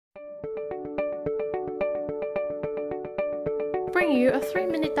bring you a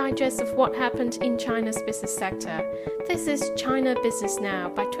 3-minute digest of what happened in China's business sector. This is China Business Now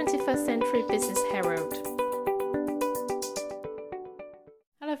by 21st Century Business Herald.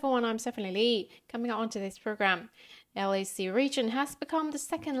 Hello everyone, I'm Stephanie Lee. Coming on to this program, LAC region has become the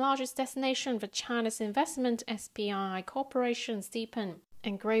second largest destination for China's investment SPI corporations deepen.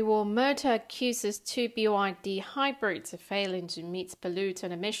 And Great Wall Motor accuses two BYD hybrids of failing to meet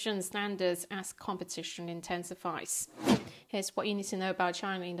pollutant emission standards as competition intensifies. Here's what you need to know about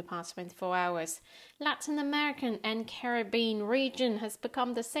China in the past 24 hours. Latin American and Caribbean region has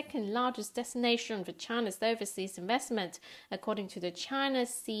become the second largest destination for China's overseas investment, according to the China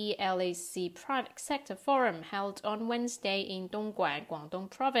CLAC Private Sector Forum held on Wednesday in Dongguan,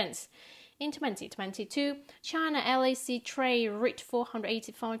 Guangdong Province. In 2022, China LAC trade reached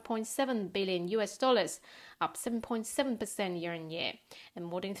 $485.7 billion, up 7.7% year-on-year, and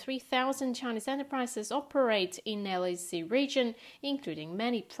more than 3,000 Chinese enterprises operate in LAC region, including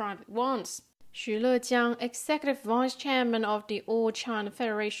many private ones. Xu Lejiang, Executive Vice Chairman of the All China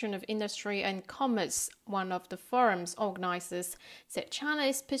Federation of Industry and Commerce, one of the forum's organizers, said China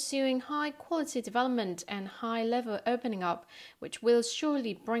is pursuing high-quality development and high-level opening up, which will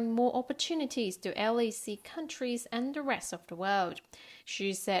surely bring more opportunities to LAC countries and the rest of the world.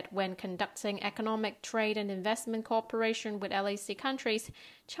 Xu said when conducting economic, trade and investment cooperation with LAC countries,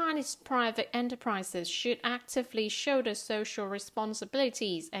 Chinese private enterprises should actively shoulder social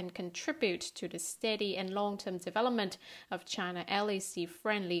responsibilities and contribute to the steady and long-term development of China-LAC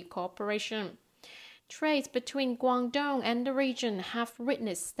friendly cooperation. Trades between Guangdong and the region have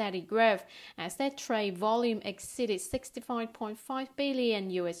witnessed steady growth as their trade volume exceeded $65.5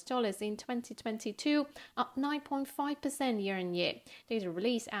 billion in 2022, up 9.5% year-on-year, data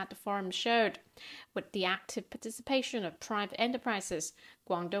released at the forum showed. With the active participation of private enterprises,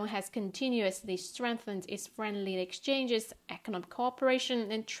 Guangdong has continuously strengthened its friendly exchanges, economic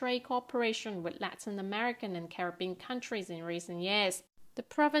cooperation and trade cooperation with Latin American and Caribbean countries in recent years. The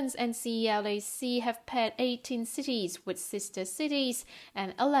province and CLAC have paired 18 cities with sister cities,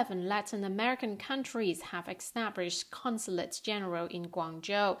 and 11 Latin American countries have established consulates general in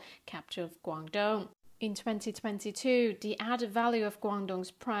Guangzhou, capital of Guangdong. In 2022, the added value of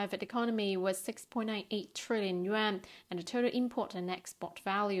Guangdong's private economy was 6.98 trillion yuan, and the total import and export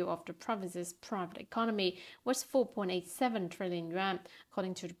value of the province's private economy was 4.87 trillion yuan,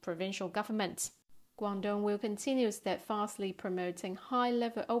 according to the provincial government. Guangdong will continue steadfastly promoting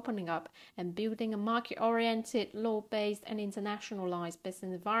high-level opening up and building a market-oriented, law-based and internationalized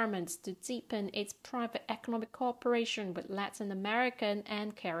business environment to deepen its private economic cooperation with Latin American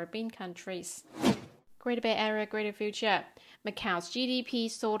and Caribbean countries. Greater Bay Area, Greater Future. Macau's GDP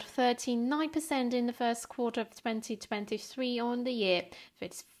soared 39% in the first quarter of 2023 on the year, for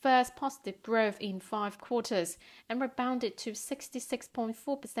its first positive growth in 5 quarters, and rebounded to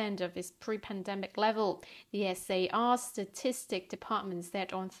 66.4% of its pre-pandemic level, the SAR Statistic Department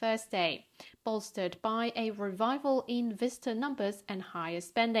said on Thursday, bolstered by a revival in visitor numbers and higher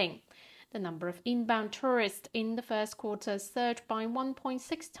spending. The number of inbound tourists in the first quarter surged by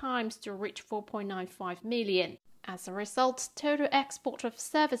 1.6 times to reach 4.95 million. As a result, total export of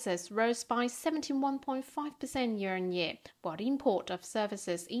services rose by 71.5% year-on-year, while the import of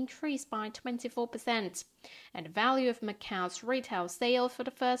services increased by 24%. And the value of Macau's retail sales for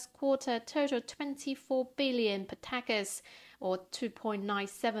the first quarter totaled 24 billion patakas, or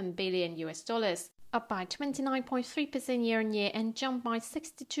 $2.97 billion, up by 29.3% year-on-year and jumped by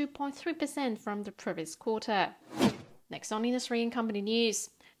 62.3% from the previous quarter. Next on industry and company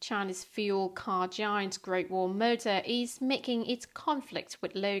news. China's fuel car giant Great Wall Motor is making its conflict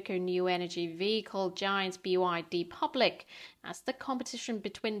with local new energy vehicle giant BYD public as the competition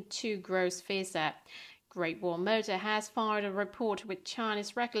between two grows fiercer. Great Wall Motor has filed a report with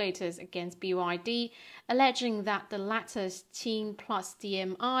Chinese regulators against BYD, alleging that the latter's Qing plus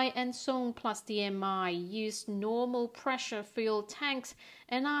DMI and Song plus DMI use normal pressure fuel tanks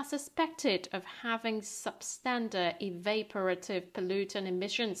and are suspected of having substandard evaporative pollutant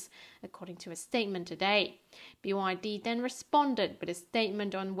emissions, according to a statement today. BYD then responded with a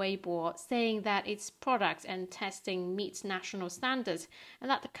statement on Weibo saying that its product and testing meets national standards and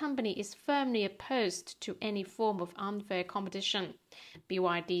that the company is firmly opposed to any form of unfair competition.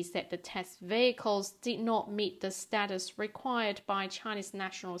 BYD said the test vehicles did not meet the status required by Chinese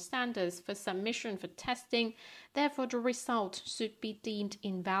national standards for submission for testing, therefore the result should be deemed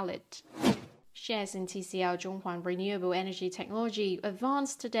invalid. Shares in TCL Zhonghuan Renewable Energy Technology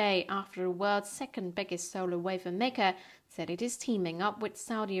advanced today after the world's second biggest solar wafer maker said it is teaming up with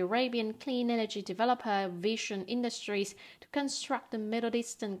Saudi Arabian clean energy developer Vision Industries to construct the Middle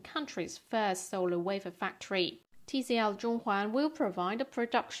Eastern country's first solar wafer factory. TCL Zhonghuan will provide the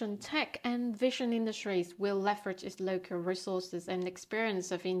production tech, and Vision Industries will leverage its local resources and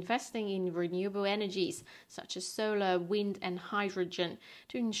experience of investing in renewable energies such as solar, wind and hydrogen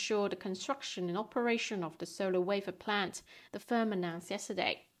to ensure the construction and operation of the solar wafer plant, the firm announced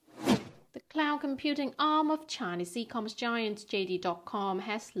yesterday. The cloud computing arm of Chinese e-commerce giant JD.com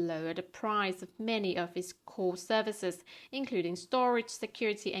has lowered the price of many of its core services, including storage,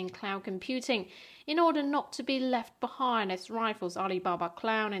 security and cloud computing, in order not to be left behind as rivals Alibaba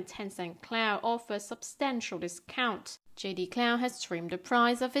Cloud and Tencent Cloud offer substantial discounts. JD Cloud has trimmed the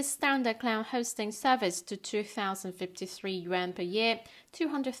price of its standard cloud hosting service to 2,053 yuan per year,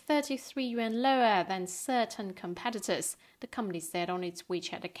 233 yuan lower than certain competitors, the company said on its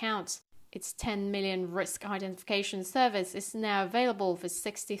WeChat account. Its 10 million risk identification service is now available for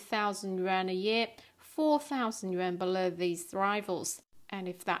 60,000 yuan a year, 4,000 yuan below these rivals. And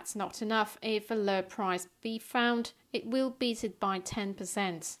if that's not enough, if a low price be found, it will beat it by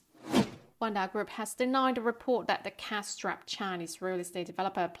 10%. Wanda Group has denied a report that the cash-strapped Chinese real estate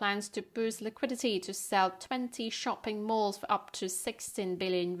developer plans to boost liquidity to sell 20 shopping malls for up to 16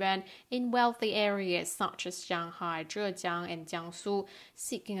 billion yuan in wealthy areas such as Shanghai, Zhejiang and Jiangsu,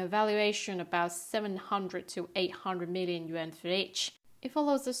 seeking a valuation about 700 to 800 million yuan for each. It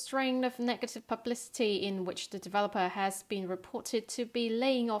follows a string of negative publicity in which the developer has been reported to be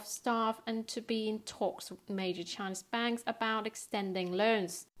laying off staff and to be in talks with major Chinese banks about extending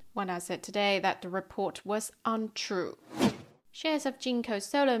loans. Wanda said today that the report was untrue. Shares of Jinko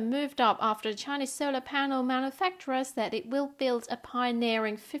Solar moved up after the Chinese solar panel manufacturer said it will build a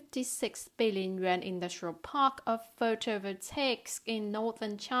pioneering 56 billion yuan industrial park of photovoltaics in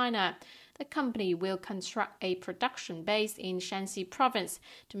northern China. The company will construct a production base in Shanxi province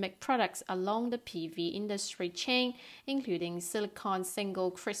to make products along the PV industry chain, including silicon single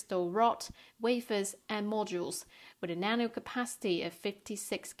crystal rod, wafers and modules, with an annual capacity of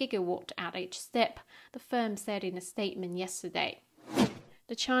 56 gigawatt at each step, the firm said in a statement yesterday.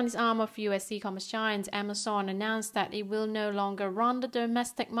 The Chinese arm of US e-commerce giant Amazon announced that it will no longer run the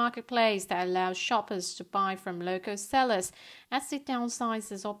domestic marketplace that allows shoppers to buy from local sellers as it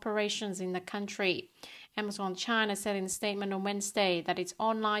downsizes operations in the country. Amazon China said in a statement on Wednesday that its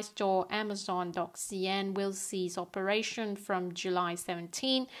online store Amazon.cn will cease operation from July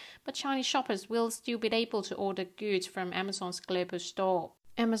 17, but Chinese shoppers will still be able to order goods from Amazon's global store.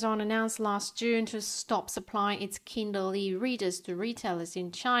 Amazon announced last June to stop supplying its Kindle e-readers to retailers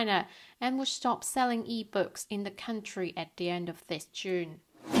in China and will stop selling e-books in the country at the end of this June.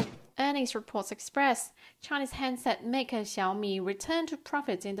 Earnings reports express Chinese handset maker Xiaomi returned to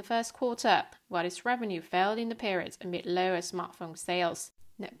profits in the first quarter, while its revenue fell in the period amid lower smartphone sales.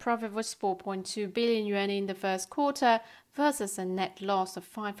 Net profit was 4.2 billion yuan in the first quarter versus a net loss of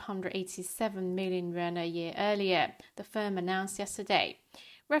 587 million yuan a year earlier, the firm announced yesterday.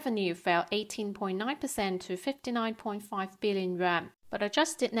 Revenue fell 18.9% to 59.5 billion yuan, but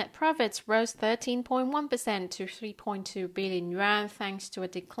adjusted net profits rose 13.1% to 3.2 billion yuan thanks to a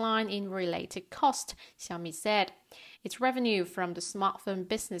decline in related costs, Xiaomi said. Its revenue from the smartphone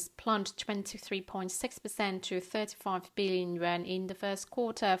business plunged 23.6% to 35 billion yuan in the first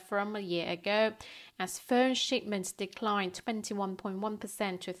quarter from a year ago, as phone shipments declined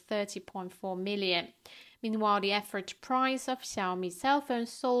 21.1% to 30.4 million. Meanwhile, the average price of Xiaomi cell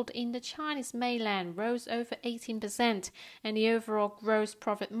phones sold in the Chinese mainland rose over 18%, and the overall gross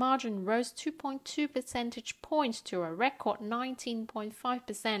profit margin rose 2.2 percentage points to a record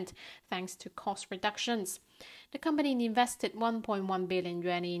 19.5% thanks to cost reductions. The company invested 1.1 billion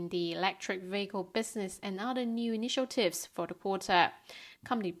yuan in the electric vehicle business and other new initiatives for the quarter.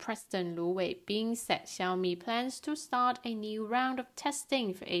 Company President Lu Weibing said Xiaomi plans to start a new round of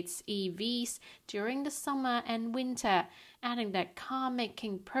testing for its EVs during the summer and winter, adding that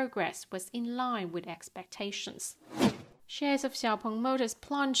car-making progress was in line with expectations. Shares of Xiaopeng Motors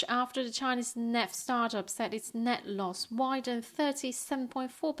plunged after the Chinese NEV startup said its net loss widened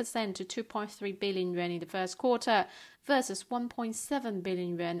 37.4% to 2.3 billion yuan in the first quarter versus 1.7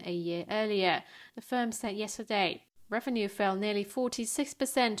 billion yuan a year earlier, the firm said yesterday. Revenue fell nearly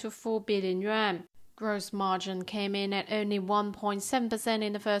 46% to 4 billion yuan. Gross margin came in at only 1.7%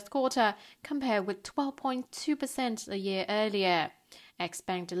 in the first quarter, compared with 12.2% a year earlier.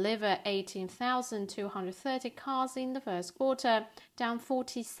 XPeng delivered 18,230 cars in the first quarter, down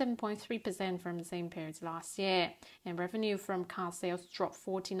 47.3% from the same period last year, and revenue from car sales dropped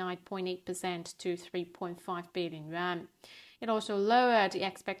 49.8% to 3.5 billion yuan. It also lowered the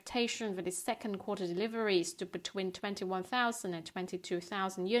expectation for the second quarter deliveries to between 21,000 and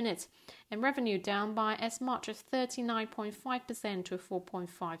 22,000 units, and revenue down by as much as 39.5% to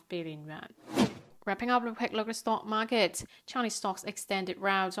 4.5 billion yuan. Wrapping up with a quick look at the stock market. Chinese stocks extended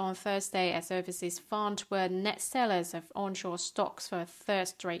rout on Thursday as overseas funds were net sellers of onshore stocks for a third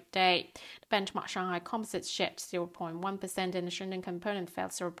straight day. The benchmark Shanghai Composite shipped 0.1% and the Shenzhen component fell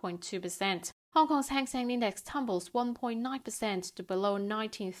 0.2%. Hong Kong's Hang Seng Index tumbles 1.9% to below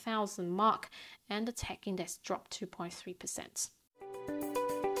 19,000 mark, and the tech index dropped 2.3%.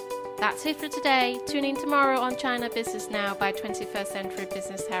 That's it for today. Tune in tomorrow on China Business Now by 21st Century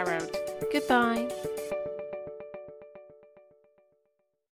Business Herald. Goodbye.